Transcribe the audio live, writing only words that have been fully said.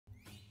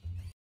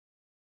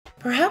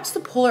Perhaps the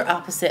polar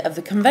opposite of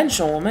the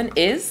conventional woman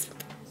is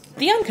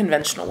the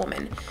unconventional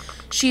woman.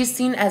 She is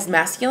seen as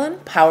masculine,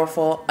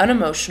 powerful,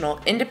 unemotional,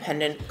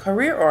 independent,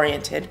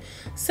 career-oriented,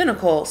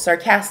 cynical,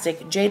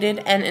 sarcastic, jaded,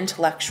 and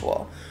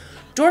intellectual.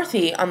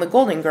 Dorothy on The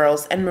Golden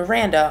Girls and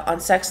Miranda on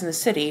Sex and the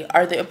City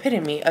are the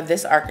epitome of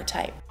this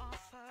archetype.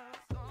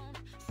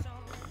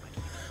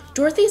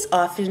 Dorothy is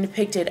often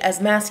depicted as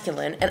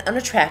masculine and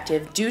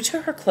unattractive due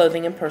to her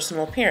clothing and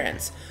personal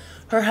appearance.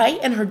 Her height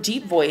and her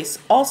deep voice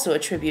also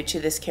attribute to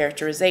this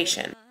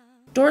characterization.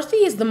 Dorothy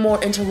is the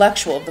more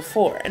intellectual of the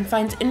four and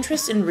finds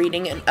interest in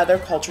reading and other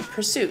cultured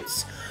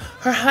pursuits.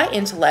 Her high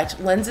intellect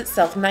lends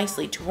itself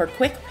nicely to her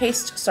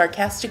quick-paced,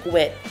 sarcastic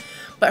wit,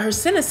 but her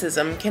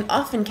cynicism can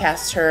often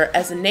cast her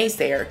as a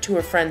naysayer to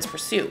her friends'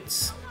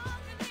 pursuits.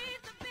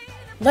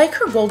 Like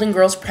her Golden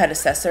Girls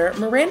predecessor,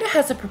 Miranda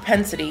has a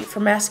propensity for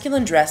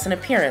masculine dress and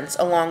appearance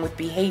along with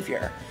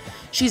behavior.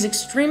 She's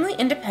extremely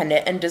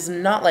independent and does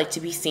not like to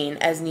be seen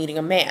as needing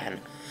a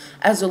man.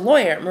 As a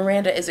lawyer,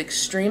 Miranda is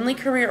extremely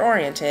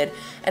career-oriented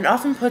and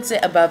often puts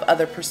it above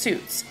other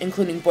pursuits,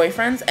 including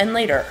boyfriends and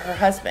later, her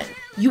husband.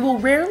 You will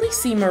rarely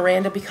see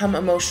Miranda become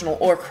emotional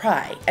or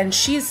cry, and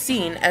she is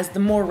seen as the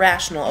more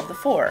rational of the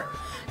four.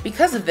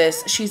 Because of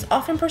this, she's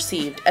often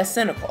perceived as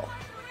cynical.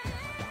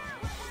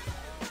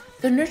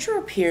 The nurturer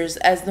appears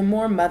as the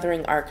more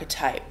mothering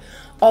archetype,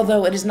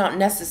 although it is not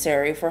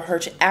necessary for her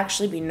to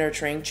actually be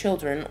nurturing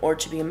children or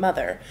to be a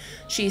mother.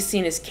 She is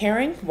seen as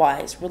caring,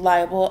 wise,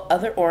 reliable,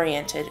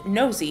 other-oriented,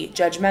 nosy,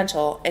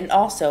 judgmental, and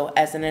also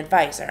as an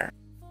advisor.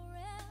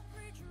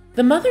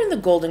 The mother in The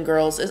Golden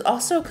Girls is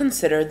also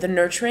considered the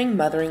nurturing,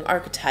 mothering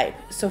archetype.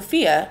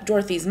 Sophia,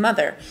 Dorothy's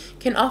mother,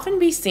 can often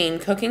be seen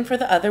cooking for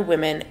the other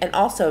women and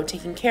also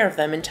taking care of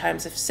them in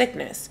times of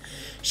sickness.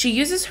 She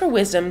uses her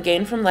wisdom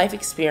gained from life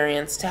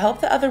experience to help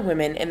the other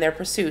women in their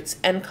pursuits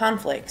and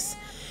conflicts.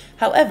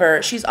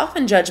 However, she's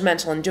often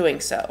judgmental in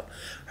doing so.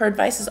 Her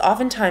advice is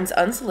oftentimes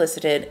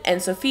unsolicited,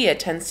 and Sophia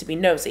tends to be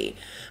nosy,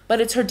 but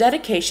it's her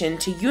dedication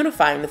to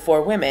unifying the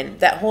four women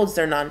that holds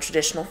their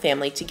non-traditional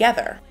family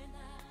together.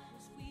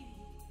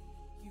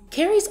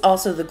 Carrie's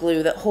also the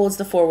glue that holds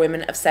the four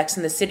women of Sex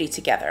and the City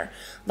together.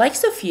 Like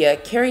Sophia,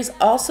 Carrie's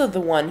also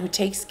the one who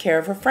takes care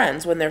of her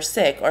friends when they're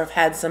sick or have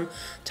had some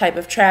type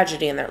of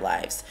tragedy in their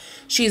lives.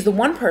 She's the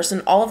one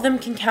person all of them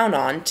can count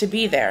on to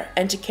be there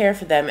and to care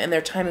for them in their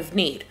time of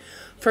need.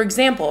 For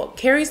example,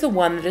 Carrie's the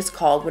one that is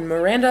called when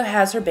Miranda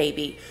has her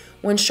baby,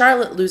 when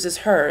Charlotte loses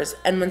hers,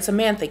 and when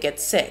Samantha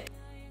gets sick.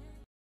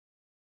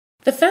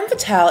 The femme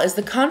fatale is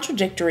the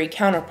contradictory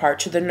counterpart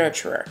to the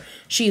nurturer.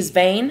 She is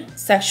vain,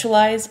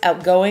 sexualized,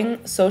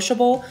 outgoing,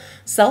 sociable,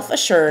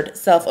 self-assured,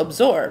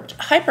 self-absorbed,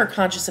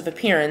 hyper-conscious of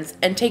appearance,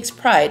 and takes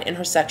pride in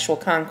her sexual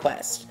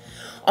conquest.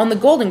 On The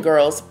Golden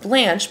Girls,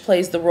 Blanche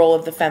plays the role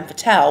of the femme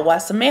fatale, while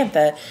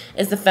Samantha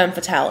is the femme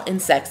fatale in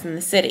Sex and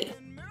the City.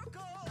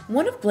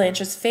 One of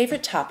Blanche's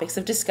favorite topics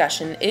of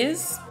discussion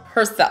is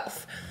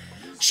herself.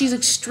 She's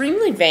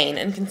extremely vain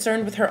and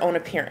concerned with her own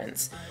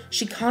appearance.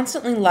 She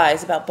constantly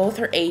lies about both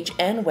her age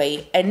and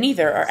weight, and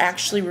neither are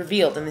actually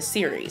revealed in the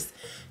series.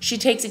 She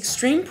takes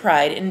extreme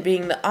pride in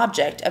being the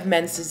object of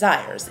men's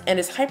desires, and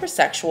is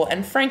hypersexual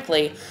and,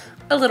 frankly,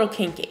 a little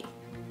kinky.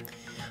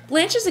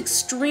 Blanche is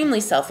extremely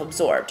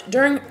self-absorbed.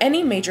 During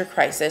any major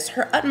crisis,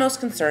 her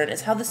utmost concern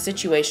is how the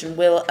situation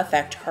will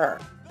affect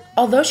her.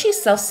 Although she's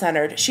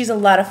self-centered, she's a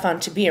lot of fun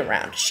to be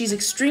around. She's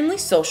extremely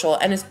social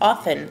and is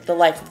often the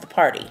life of the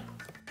party.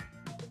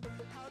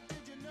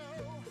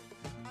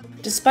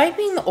 Despite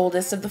being the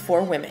oldest of the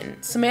four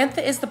women,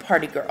 Samantha is the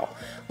party girl.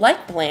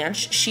 Like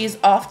Blanche, she is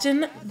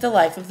often the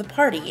life of the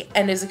party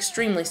and is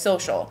extremely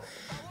social.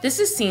 This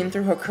is seen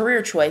through her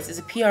career choice as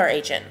a PR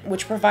agent,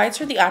 which provides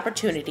her the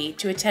opportunity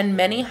to attend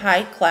many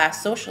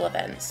high-class social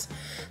events.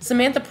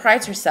 Samantha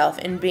prides herself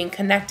in being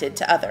connected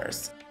to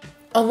others.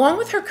 Along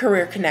with her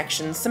career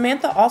connections,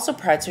 Samantha also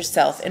prides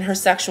herself in her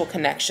sexual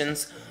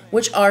connections,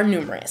 which are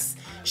numerous.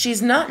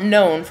 She's not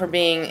known for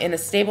being in a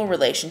stable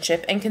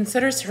relationship and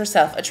considers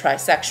herself a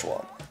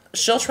trisexual.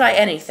 She'll try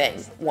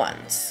anything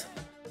once.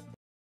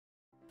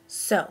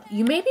 So,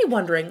 you may be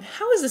wondering,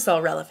 how is this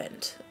all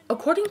relevant?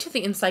 According to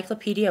the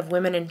Encyclopedia of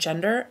Women and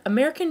Gender,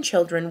 American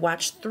children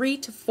watch 3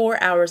 to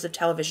 4 hours of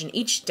television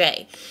each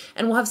day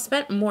and will have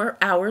spent more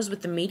hours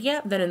with the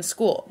media than in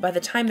school by the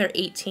time they're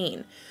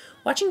 18.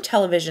 Watching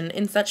television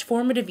in such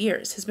formative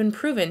years has been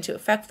proven to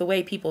affect the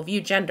way people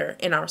view gender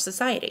in our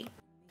society.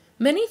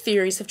 Many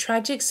theories have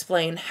tried to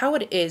explain how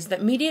it is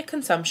that media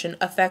consumption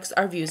affects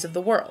our views of the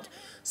world.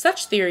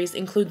 Such theories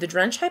include the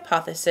Drench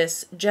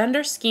hypothesis,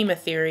 gender schema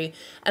theory,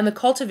 and the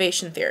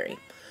cultivation theory.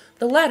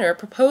 The latter,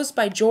 proposed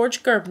by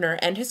George Gerbner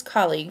and his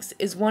colleagues,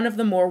 is one of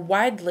the more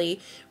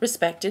widely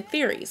respected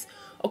theories.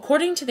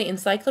 According to the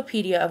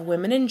Encyclopedia of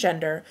Women and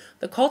Gender,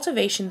 the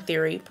cultivation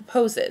theory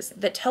proposes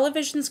that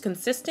television's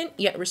consistent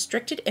yet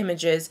restricted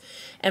images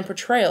and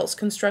portrayals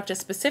construct a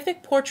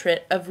specific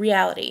portrait of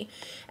reality,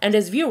 and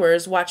as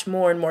viewers watch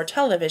more and more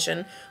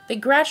television, they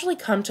gradually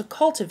come to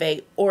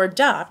cultivate or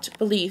adopt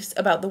beliefs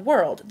about the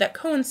world that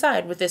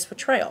coincide with this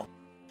portrayal.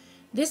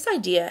 This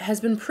idea has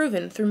been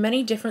proven through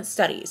many different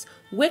studies,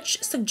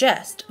 which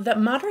suggest that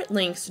moderate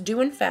links do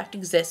in fact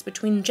exist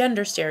between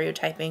gender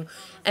stereotyping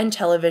and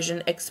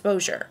television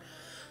exposure.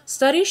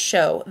 Studies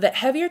show that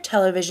heavier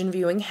television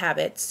viewing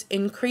habits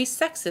increase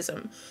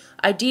sexism,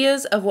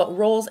 ideas of what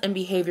roles and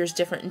behaviors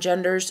different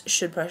genders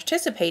should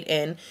participate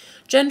in,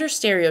 gender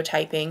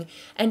stereotyping,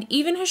 and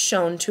even has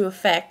shown to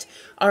affect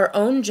our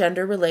own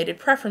gender-related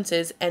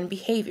preferences and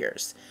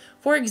behaviors.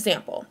 For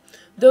example,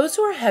 those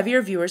who are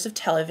heavier viewers of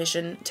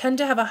television tend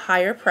to have a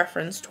higher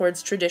preference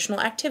towards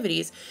traditional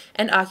activities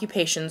and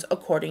occupations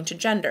according to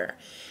gender.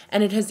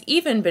 And it has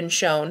even been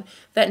shown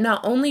that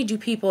not only do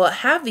people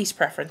have these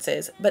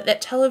preferences, but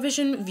that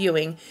television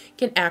viewing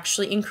can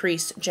actually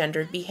increase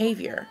gendered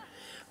behavior.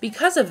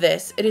 Because of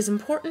this, it is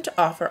important to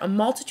offer a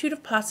multitude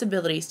of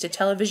possibilities to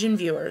television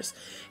viewers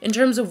in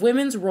terms of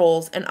women's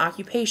roles and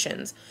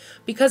occupations,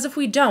 because if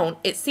we don't,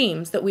 it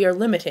seems that we are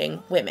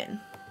limiting women.